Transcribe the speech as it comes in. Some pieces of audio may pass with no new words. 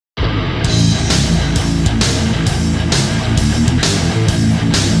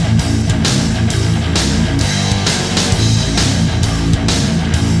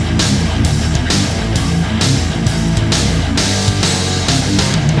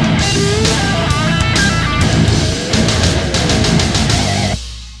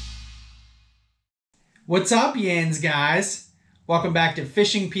What's up, Yins guys? Welcome back to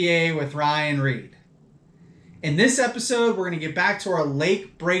Fishing PA with Ryan Reed. In this episode, we're going to get back to our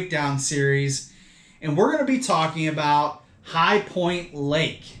lake breakdown series, and we're going to be talking about High Point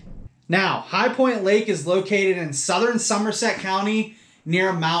Lake. Now, High Point Lake is located in southern Somerset County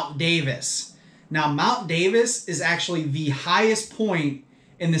near Mount Davis. Now, Mount Davis is actually the highest point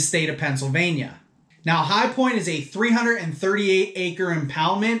in the state of Pennsylvania. Now, High Point is a 338-acre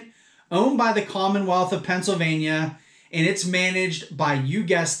impoundment owned by the Commonwealth of Pennsylvania, and it's managed by, you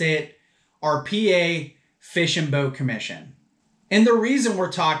guessed it, our PA Fish and Boat Commission. And the reason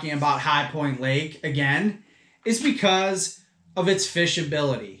we're talking about High Point Lake, again, is because of its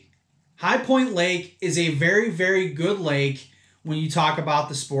fishability. High Point Lake is a very, very good lake when you talk about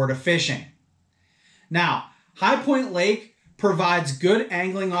the sport of fishing. Now, High Point Lake provides good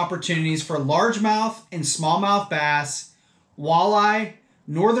angling opportunities for largemouth and smallmouth bass, walleye,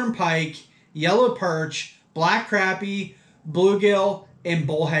 northern pike, yellow perch, black crappie, bluegill, and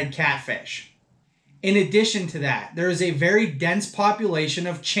bullhead catfish. In addition to that, there is a very dense population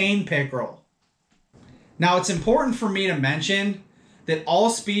of chain pickerel. Now, it's important for me to mention that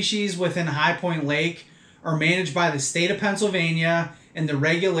all species within High Point Lake are managed by the state of Pennsylvania, and the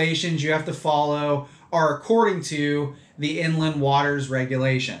regulations you have to follow are according to the inland waters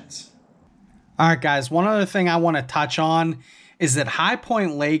regulations. All right, guys, one other thing I want to touch on is that High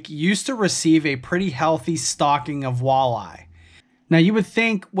Point Lake used to receive a pretty healthy stocking of walleye. Now, you would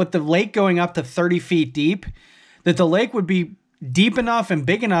think with the lake going up to 30 feet deep, that the lake would be deep enough and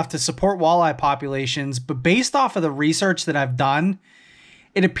big enough to support walleye populations, but based off of the research that I've done,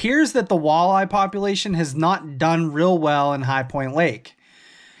 it appears that the walleye population has not done real well in High Point Lake.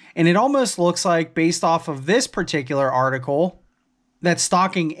 And it almost looks like, based off of this particular article, that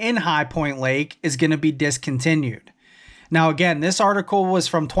stocking in High Point Lake is going to be discontinued. Now, again, this article was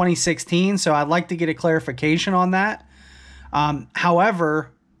from 2016, so I'd like to get a clarification on that.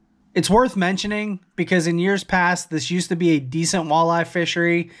 However, it's worth mentioning because in years past, this used to be a decent walleye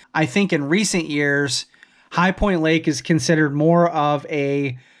fishery. I think in recent years, High Point Lake is considered more of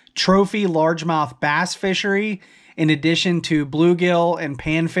a trophy largemouth bass fishery in addition to bluegill and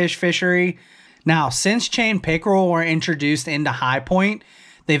panfish fishery. Now, since chain pickerel were introduced into High Point,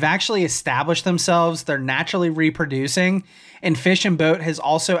 they've actually established themselves. They're naturally reproducing, and Fish and Boat has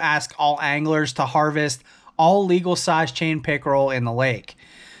also asked all anglers to harvest all legal size chain pickerel in the lake.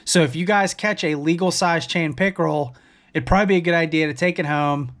 So if you guys catch a legal size chain pickerel, it'd probably be a good idea to take it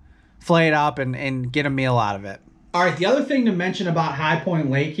home, flay it up, and get a meal out of it. All right, the other thing to mention about High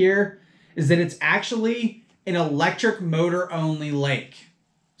Point Lake here is that it's actually an electric motor only lake.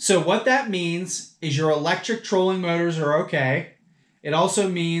 So what that means is your electric trolling motors are okay. It also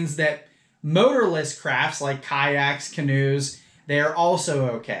means that motorless crafts like kayaks, canoes, they are also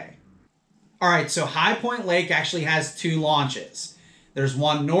okay. All right, so High Point Lake actually has two launches. There's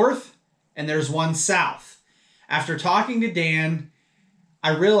one north and there's one south. After talking to Dan,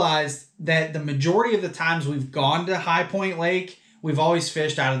 I realized that the majority of the times we've gone to High Point Lake, we've always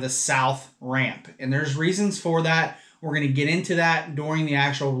fished out of the south ramp. And there's reasons for that. We're going to get into that during the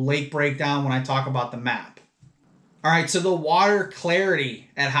actual lake breakdown when I talk about the map. All right, so the water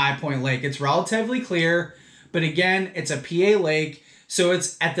clarity at High Point Lake, it's relatively clear, but again, it's a PA lake, so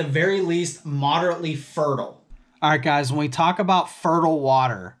it's at the very least moderately fertile. All right, guys, when we talk about fertile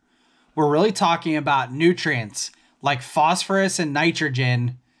water, we're really talking about nutrients like phosphorus and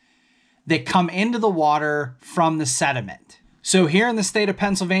nitrogen that come into the water from the sediment. So here in the state of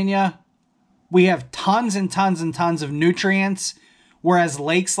Pennsylvania, we have tons and tons and tons of nutrients, whereas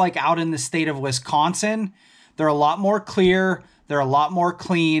lakes like out in the state of Wisconsin, they're a lot more clear, they're a lot more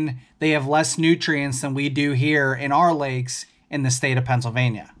clean, they have less nutrients than we do here in our lakes in the state of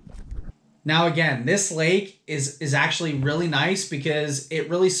Pennsylvania. Now again, this lake is actually really nice because it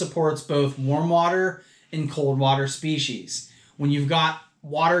really supports both warm water and cold water species. When you've got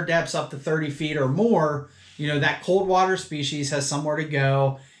water depths up to 30 feet or more, you know, that cold water species has somewhere to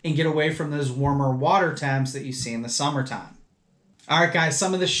go and get away from those warmer water temps that you see in the summertime. All right, guys,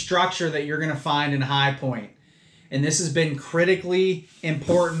 some of the structure that you're going to find in High Point. And this has been critically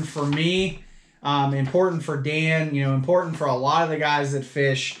important for me, important for Dan, you know, important for a lot of the guys that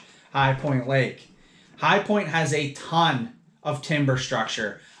fish High Point Lake. High Point has a ton of timber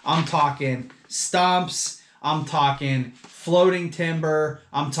structure. I'm talking stumps, I'm talking floating timber,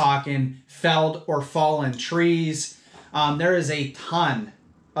 I'm talking felled or fallen trees. There is a ton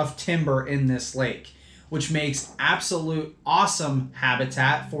of timber in this lake, which makes absolute awesome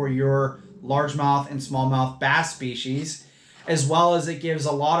habitat for your largemouth and smallmouth bass species, as well as it gives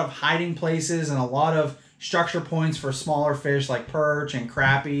a lot of hiding places and a lot of structure points for smaller fish like perch and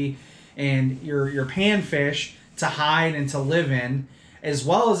crappie and your panfish to hide and to live in, as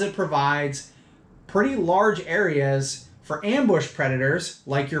well as it provides pretty large areas for ambush predators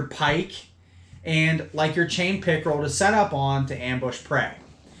like your pike and like your chain pickerel to set up on to ambush prey.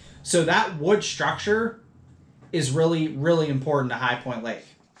 So that wood structure is really, really important to High Point Lake.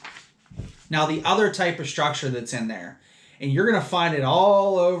 Now, the other type of structure that's in there, and you're going to find it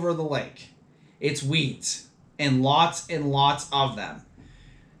all over the lake, it's weeds, and lots of them.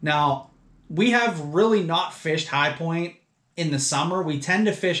 Now, we have really not fished High Point in the summer. We tend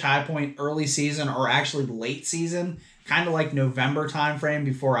to fish High Point early season or actually late season, kind of like November timeframe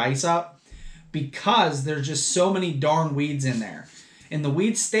before ice up, because there's just so many darn weeds in there. And the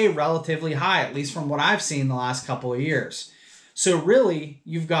weeds stay relatively high, at least from what I've seen the last couple of years. So really,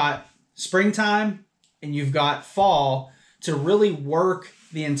 you've got springtime and you've got fall to really work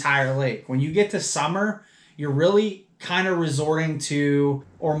the entire lake. When you get to summer, you're really kind of resorting to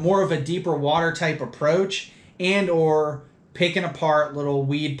or more of a deeper water type approach and or picking apart little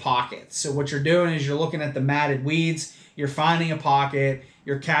weed pockets. So what you're doing is you're looking at the matted weeds, you're finding a pocket,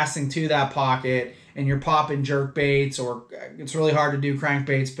 you're casting to that pocket, and you're popping jerk baits, or it's really hard to do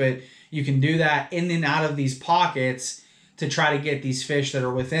crankbaits, but you can do that in and out of these pockets to try to get these fish that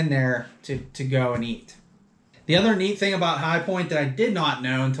are within there to go and eat. The other neat thing about High Point that I did not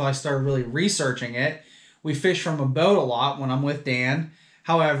know until I started really researching it, we fish from a boat a lot when I'm with Dan.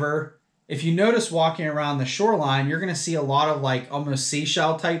 However, if you notice walking around the shoreline, you're going to see a lot of like almost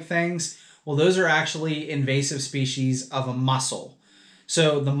seashell type things. Well, those are actually invasive species of a mussel.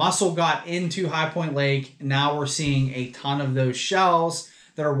 So the mussel got into High Point Lake, and now we're seeing a ton of those shells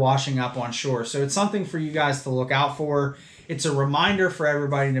that are washing up on shore. So it's something for you guys to look out for. It's a reminder for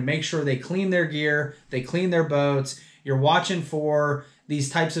everybody to make sure they clean their gear, they clean their boats. You're watching for these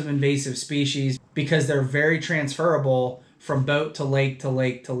types of invasive species because they're very transferable from boat to lake to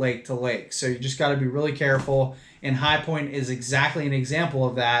lake to lake to lake. So you just got to be really careful. And High Point is exactly an example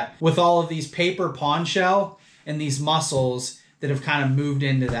of that, with all of these paper pond shell and these mussels that have kind of moved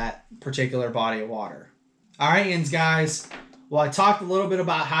into that particular body of water. All right, Yins, guys. Well, I talked a little bit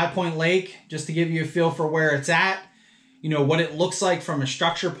about High Point Lake just to give you a feel for where it's at, you know, what it looks like from a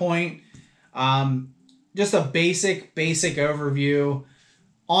structure point. Just a basic overview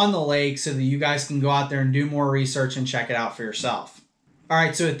on the lake so that you guys can go out there and do more research and check it out for yourself. All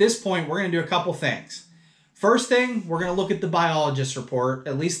right, so at this point, we're going to do a couple things. First thing, we're going to look at the biologist report,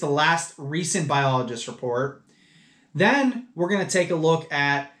 at least the last recent biologist report. Then we're going to take a look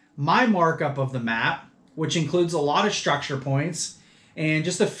at my markup of the map, which includes a lot of structure points and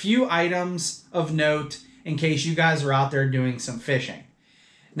just a few items of note in case you guys are out there doing some fishing.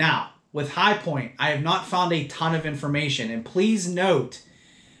 Now, with High Point, I have not found a ton of information, and please note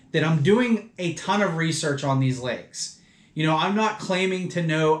that I'm doing a ton of research on these lakes. You know, I'm not claiming to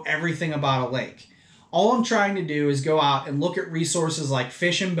know everything about a lake. All I'm trying to do is go out and look at resources like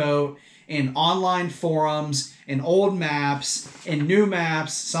Fish and Boat and online forums and old maps and new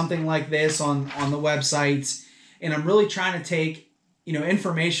maps, something like this on the websites. And I'm really trying to take, you know,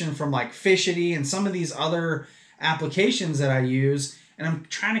 information from like Fishity and some of these other applications that I use, and I'm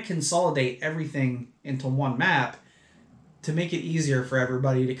trying to consolidate everything into one map to make it easier for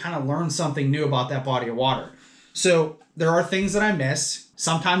everybody to kind of learn something new about that body of water. So there are things that I miss.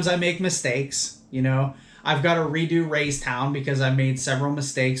 Sometimes I make mistakes. You know, I've got to redo Raystown because I made several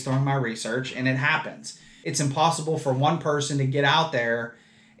mistakes during my research, and it happens. It's impossible for one person to get out there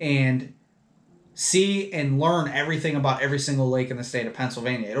and see and learn everything about every single lake in the state of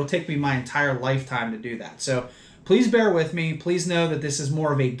Pennsylvania. It'll take me my entire lifetime to do that. So please bear with me. Please know that this is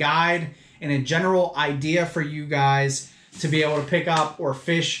more of a guide and a general idea for you guys to be able to pick up or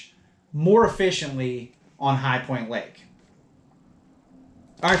fish more efficiently on High Point Lake.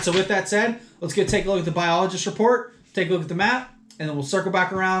 All right, so with that said, let's take a look at the biologist report, take a look at the map, and then we'll circle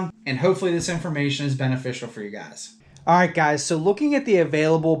back around, and hopefully this information is beneficial for you guys. All right, guys, so looking at the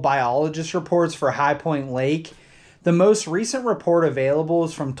available biologist reports for High Point Lake, the most recent report available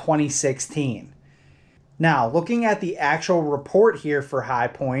is from 2016. Now, looking at the actual report here for High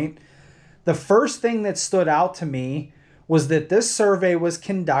Point, the first thing that stood out to me was that this survey was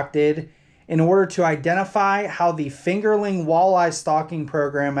conducted in order to identify how the fingerling walleye stocking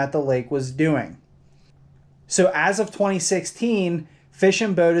program at the lake was doing. So as of 2016, Fish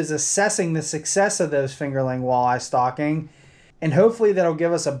and Boat is assessing the success of those fingerling walleye stocking, and hopefully that'll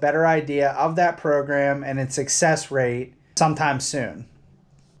give us a better idea of that program and its success rate sometime soon.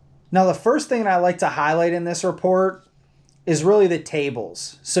 Now, the first thing that I like to highlight in this report is really the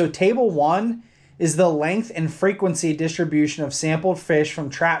tables. So table 1 is the length and frequency distribution of sampled fish from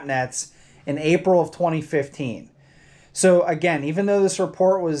trap nets in April of 2015. So again, even though this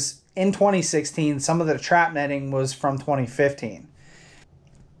report was in 2016, some of the trap netting was from 2015.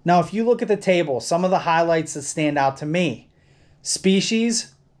 Now, if you look at the table, some of the highlights that stand out to me: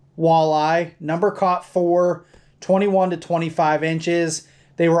 species, walleye, number caught 4, 21 to 25 inches.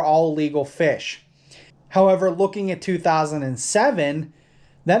 They were all legal fish. However, looking at 2007,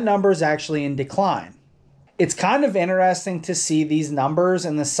 that number is actually in decline. It's kind of interesting to see these numbers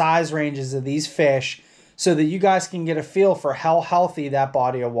and the size ranges of these fish so that you guys can get a feel for how healthy that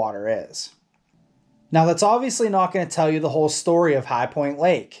body of water is. Now, that's obviously not going to tell you the whole story of High Point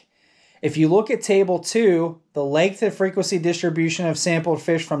Lake. If you look at Table 2, the length and frequency distribution of sampled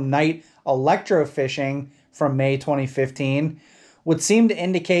fish from night electrofishing from May 2015 would seem to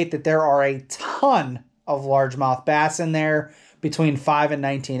indicate that there are a ton of largemouth bass in there between 5 and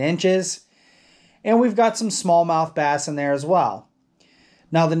 19 inches. And we've got some smallmouth bass in there as well.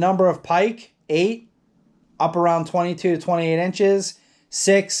 Now, the number of pike, 8, up around 22 to 28 inches,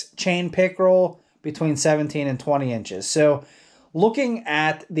 6 chain pickerel between 17 and 20 inches. So looking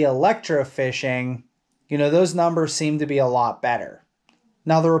at the electrofishing, those numbers seem to be a lot better.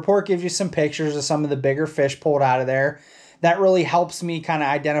 Now, the report gives you some pictures of some of the bigger fish pulled out of there. That really helps me kind of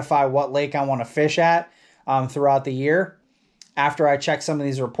identify what lake I want to fish at throughout the year after I check some of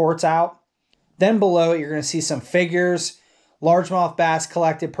these reports out. Then below it, you're going to see some figures: largemouth bass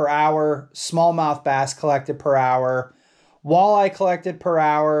collected per hour, smallmouth bass collected per hour, walleye collected per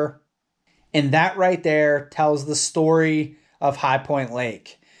hour. And that right there tells the story of High Point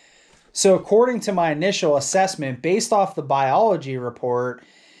Lake. So according to my initial assessment, based off the biology report,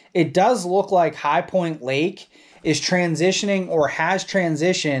 it does look like High Point Lake is transitioning or has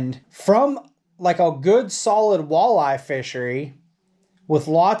transitioned from like a good solid walleye fishery with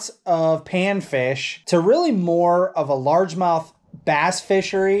lots of panfish to really more of a largemouth bass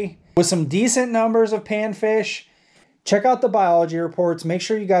fishery with some decent numbers of panfish. Check out the biology reports. Make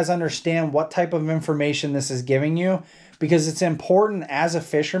sure you guys understand what type of information this is giving you, because it's important as a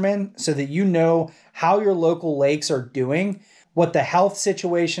fisherman so that you know how your local lakes are doing, what the health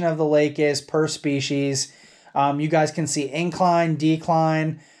situation of the lake is per species. You guys can see incline,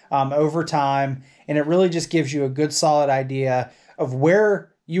 decline over time, and it really just gives you a good solid idea of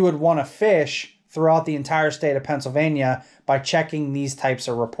where you would want to fish throughout the entire state of Pennsylvania by checking these types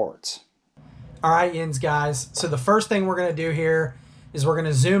of reports. All right, yins guys. So the first thing we're going to do here is we're going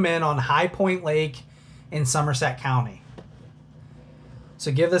to zoom in on High Point Lake in Somerset County.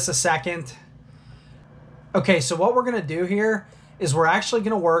 So give this a second. Okay, so what we're going to do here is we're actually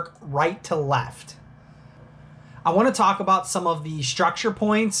going to work right to left. I want to talk about some of the structure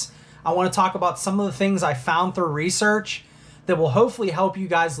points. I want to talk about some of the things I found through research that will hopefully help you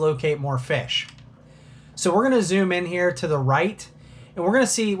guys locate more fish. So we're going to zoom in here to the right, and we're going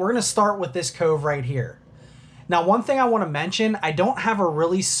to start with this cove right here. Now, one thing I want to mention, I don't have a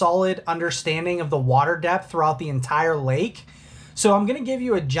really solid understanding of the water depth throughout the entire lake. So I'm going to give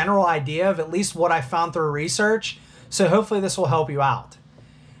you a general idea of at least what I found through research. So hopefully this will help you out.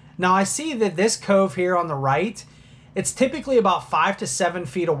 Now, I see that this cove here on the right, it's typically about 5 to 7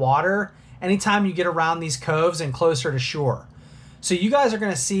 feet of water anytime you get around these coves and closer to shore. So you guys are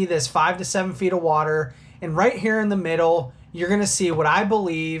going to see this 5 to 7 feet of water, and right here in the middle, you're going to see what I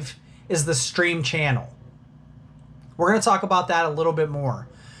believe is the stream channel. We're going to talk about that a little bit more.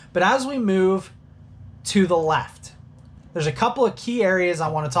 But as we move to the left, there's a couple of key areas I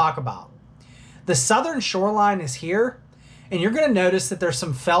want to talk about. The southern shoreline is here, and you're going to notice that there's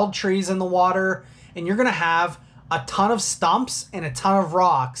some felled trees in the water, and you're going to have a ton of stumps and a ton of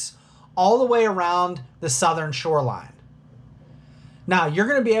rocks all the way around the southern shoreline. Now, you're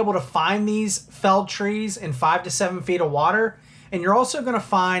going to be able to find these felled trees in 5 to 7 feet of water, and you're also going to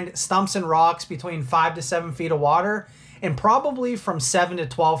find stumps and rocks between 5 to 7 feet of water, and probably from 7 to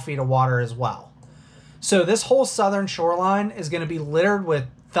 12 feet of water as well. So this whole southern shoreline is going to be littered with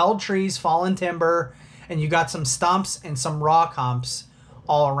felled trees, fallen timber, and you got some stumps and some rock humps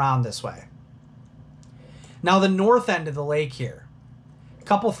all around this way. Now, the north end of the lake here, a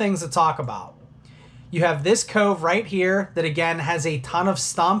couple things to talk about. You have this cove right here that, again, has a ton of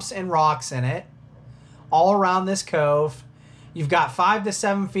stumps and rocks in it all around this cove. You've got 5 to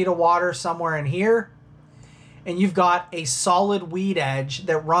 7 feet of water somewhere in here, and you've got a solid weed edge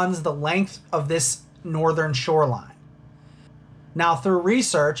that runs the length of this northern shoreline. Now, through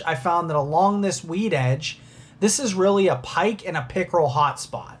research, I found that along this weed edge, this is really a pike and a pickerel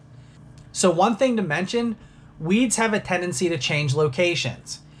hotspot. So one thing to mention, weeds have a tendency to change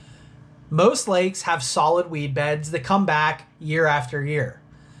locations. Most lakes have solid weed beds that come back year after year.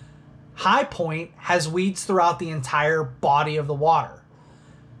 High Point has weeds throughout the entire body of the water.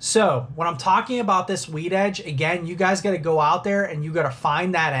 So when I'm talking about this weed edge, again, you guys got to go out there and you got to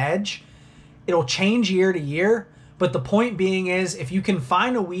find that edge. It'll change year to year, but the point being is if you can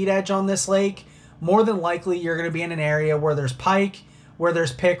find a weed edge on this lake, more than likely you're going to be in an area where there's pike, where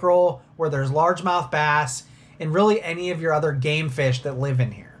there's pickerel, where there's largemouth bass, and really any of your other game fish that live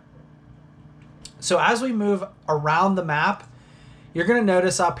in here. So as we move around the map, you're going to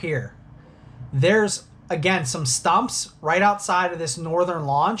notice up here, there's again some stumps right outside of this northern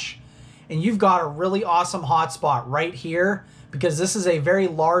launch, and you've got a really awesome hotspot right here because this is a very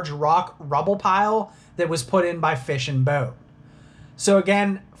large rock rubble pile that was put in by Fish and Boat. So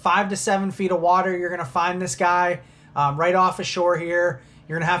again, 5 to 7 feet of water, you're going to find this guy right off of shore here.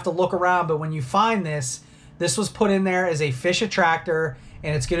 You're going to have to look around, but when you find this was put in there as a fish attractor,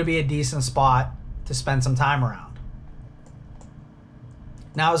 and it's going to be a decent spot to spend some time around.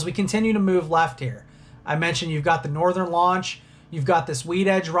 Now, as we continue to move left here, I mentioned you've got the northern launch, you've got this weed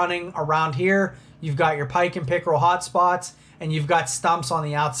edge running around here, you've got your pike and pickerel hotspots, and you've got stumps on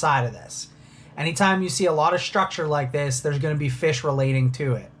the outside of this. Anytime you see a lot of structure like this, there's going to be fish relating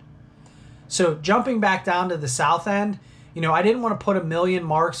to it. So jumping back down to the south end, I didn't want to put a million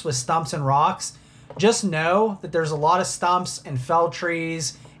marks with stumps and rocks. Just know that there's a lot of stumps and felled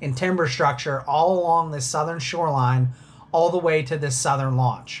trees and timber structure all along this southern shoreline, all the way to this southern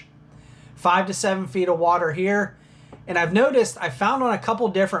launch. 5 to 7 feet of water here. And I've noticed, I found on a couple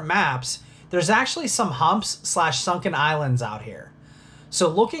different maps, there's actually some humps/sunken islands out here. So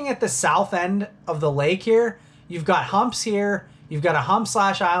looking at the south end of the lake here, you've got humps here, you've got a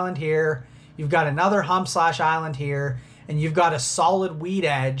hump/island here, you've got another hump/island here, and you've got a solid weed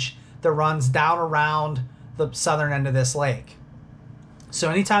edge that runs down around the southern end of this lake.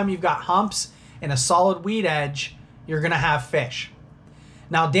 So anytime you've got humps and a solid weed edge, you're going to have fish.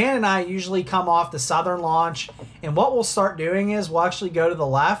 Now, Dan and I usually come off the southern launch, and what we'll start doing is we'll actually go to the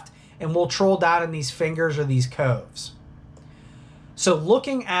left and we'll troll down in these fingers or these coves. So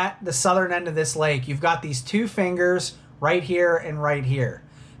looking at the southern end of this lake, you've got these 2 fingers right here and right here.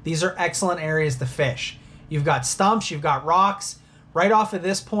 These are excellent areas to fish. You've got stumps, you've got rocks. Right off of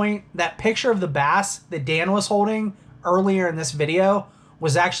this point, that picture of the bass that Dan was holding earlier in this video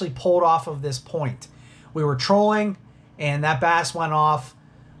was actually pulled off of this point. We were trolling, and that bass went off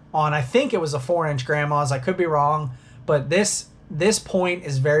on, I think it was a 4-inch grandma's. I could be wrong, but this point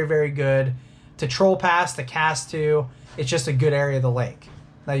is very, very good to troll past, to cast to. It's just a good area of the lake.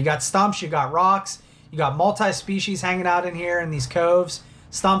 Now you got stumps, you got rocks, you got multi-species hanging out in here in these coves,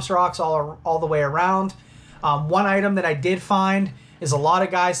 stumps, rocks all the way around. One item that I did find is a lot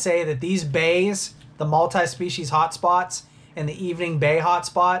of guys say that these bays, the multi-species hotspots and the evening bay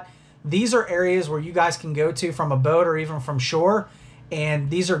hotspot, these are areas where you guys can go to from a boat or even from shore, and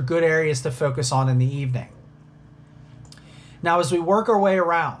these are good areas to focus on in the evening. Now, as we work our way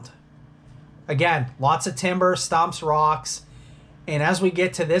around, again, lots of timber, stumps, rocks, and as we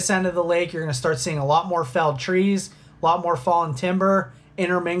get to this end of the lake, you're going to start seeing a lot more felled trees, a lot more fallen timber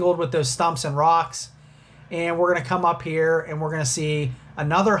intermingled with those stumps and rocks. And we're going to come up here and we're going to see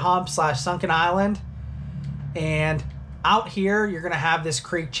another hump/sunken island. And out here, you're going to have this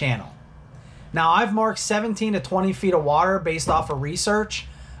creek channel. Now, I've marked 17 to 20 feet of water based off of research.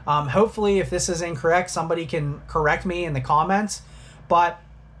 Hopefully, if this is incorrect, somebody can correct me in the comments. But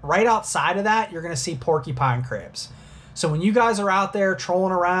right outside of that, you're going to see porcupine cribs. So when you guys are out there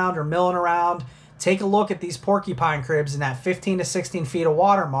trolling around or milling around, take a look at these porcupine cribs in that 15 to 16 feet of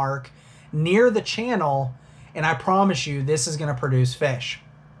water mark near the channel, and I promise you this is going to produce fish.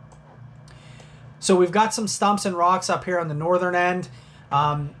 So we've got some stumps and rocks up here on the northern end.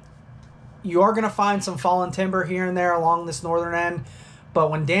 You are going to find some fallen timber here and there along this northern end,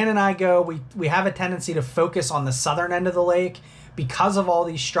 but when Dan and I go, we have a tendency to focus on the southern end of the lake because of all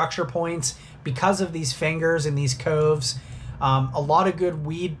these structure points, because of these fingers and these coves. A lot of good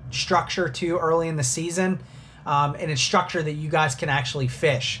weed structure too early in the season, and it's structure that you guys can actually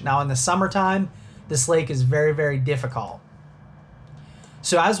fish. Now in the summertime, this lake is very, very difficult.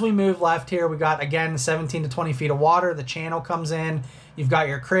 So as we move left here, we got, again, 17 to 20 feet of water. The channel comes in. You've got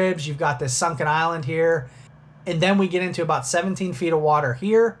your cribs. You've got this sunken island here. And then we get into about 17 feet of water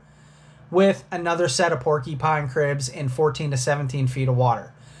here with another set of porcupine cribs in 14 to 17 feet of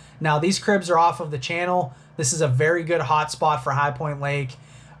water. Now, these cribs are off of the channel. This is a very good hot spot for High Point Lake.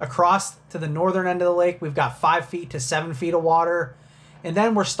 Across to the northern end of the lake, we've got 5 feet to 7 feet of water. And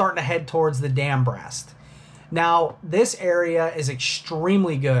then we're starting to head towards the dam breast. Now, this area is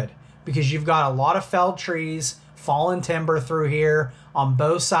extremely good because you've got a lot of felled trees, fallen timber through here on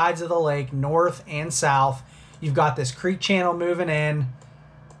both sides of the lake, north and south. You've got this creek channel moving in,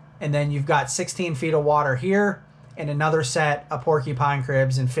 and then you've got 16 feet of water here. and another set of porcupine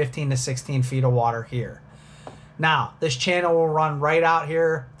cribs in 15 to 16 feet of water here. Now, this channel will run right out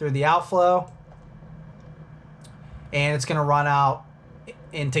here through the outflow, and it's going to run out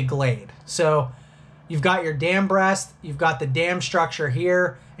into glade. So you've got your dam breast, you've got the dam structure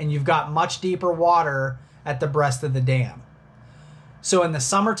here, and you've got much deeper water at the breast of the dam. So in the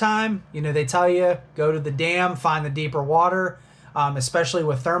summertime, they tell you go to the dam, find the deeper water, especially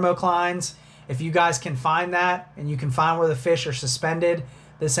with thermoclines. If you guys can find that and you can find where the fish are suspended,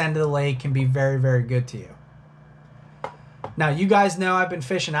 this end of the lake can be very, very good to you. Now, you guys know I've been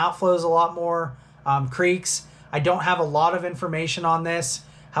fishing outflows a lot more, creeks. I don't have a lot of information on this.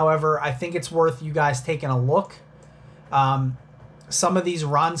 However, I think it's worth you guys taking a look. Some of these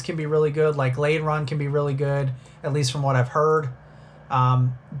runs can be really good, like Glade Run can be really good, at least from what I've heard.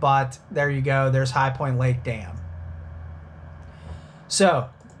 But there you go. There's High Point Lake Dam. So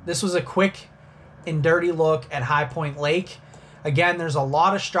this was a quick and dirty look at High Point Lake. Again, there's a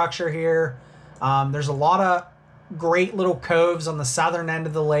lot of structure here. There's a lot of great little coves on the southern end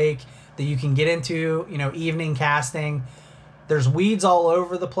of the lake that you can get into, evening casting. There's weeds all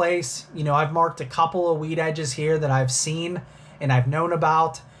over the place. I've marked a couple of weed edges here that I've seen and I've known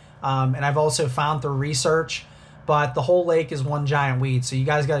about. And I've also found through research, but the whole lake is one giant weed. So you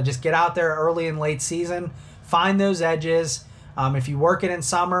guys got to just get out there early and late season, find those edges. If you work it in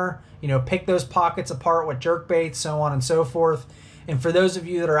summer, pick those pockets apart with jerk baits, so on and so forth. And for those of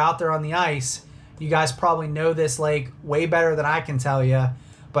you that are out there on the ice, you guys probably know this lake way better than I can tell you,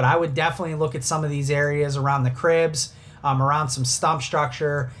 but I would definitely look at some of these areas around the cribs, around some stump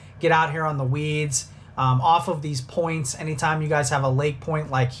structure, get out here on the weeds, off of these points. Anytime you guys have a lake point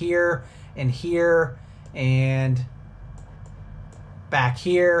like here and back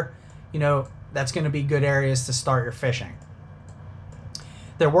here, that's going to be good areas to start your fishing.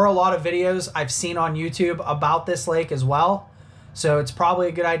 There were a lot of videos I've seen on YouTube about this lake as well. So it's probably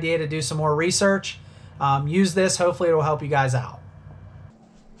a good idea to do some more research. Use this. Hopefully it will help you guys out.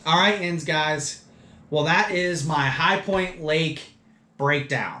 All right, ends guys. Well, that is my High Point Lake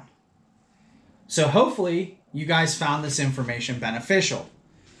breakdown. So hopefully you guys found this information beneficial.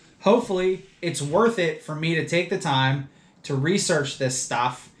 Hopefully it's worth it for me to take the time to research this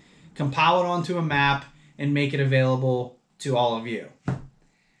stuff, compile it onto a map, and make it available to all of you.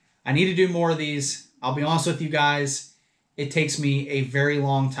 I need to do more of these. I'll be honest with you guys. It takes me a very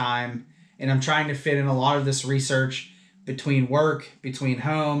long time, and I'm trying to fit in a lot of this research between work, between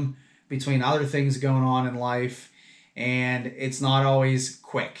home, between other things going on in life, and it's not always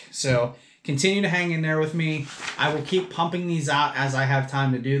quick. So continue to hang in there with me. I will keep pumping these out as I have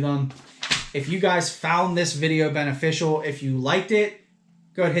time to do them. If you guys found this video beneficial, if you liked it,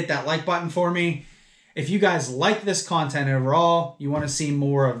 go ahead and hit that like button for me. If you guys like this content overall, you want to see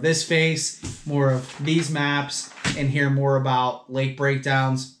more of this face, more of these maps, and hear more about lake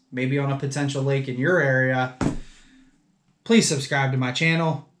breakdowns, maybe on a potential lake in your area, please subscribe to my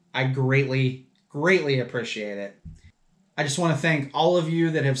channel. I greatly, greatly appreciate it. I just want to thank all of you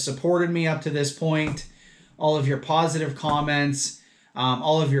that have supported me up to this point, all of your positive comments,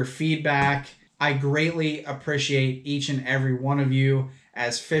 all of your feedback. I greatly appreciate each and every one of you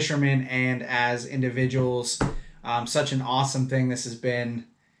as fishermen and as individuals. Such an awesome thing this has been,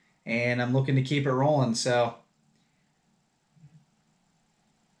 and I'm looking to keep it rolling. So,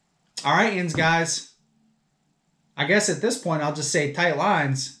 all right, ends guys. I guess at this point I'll just say tight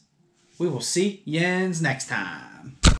lines. We will see yins next time.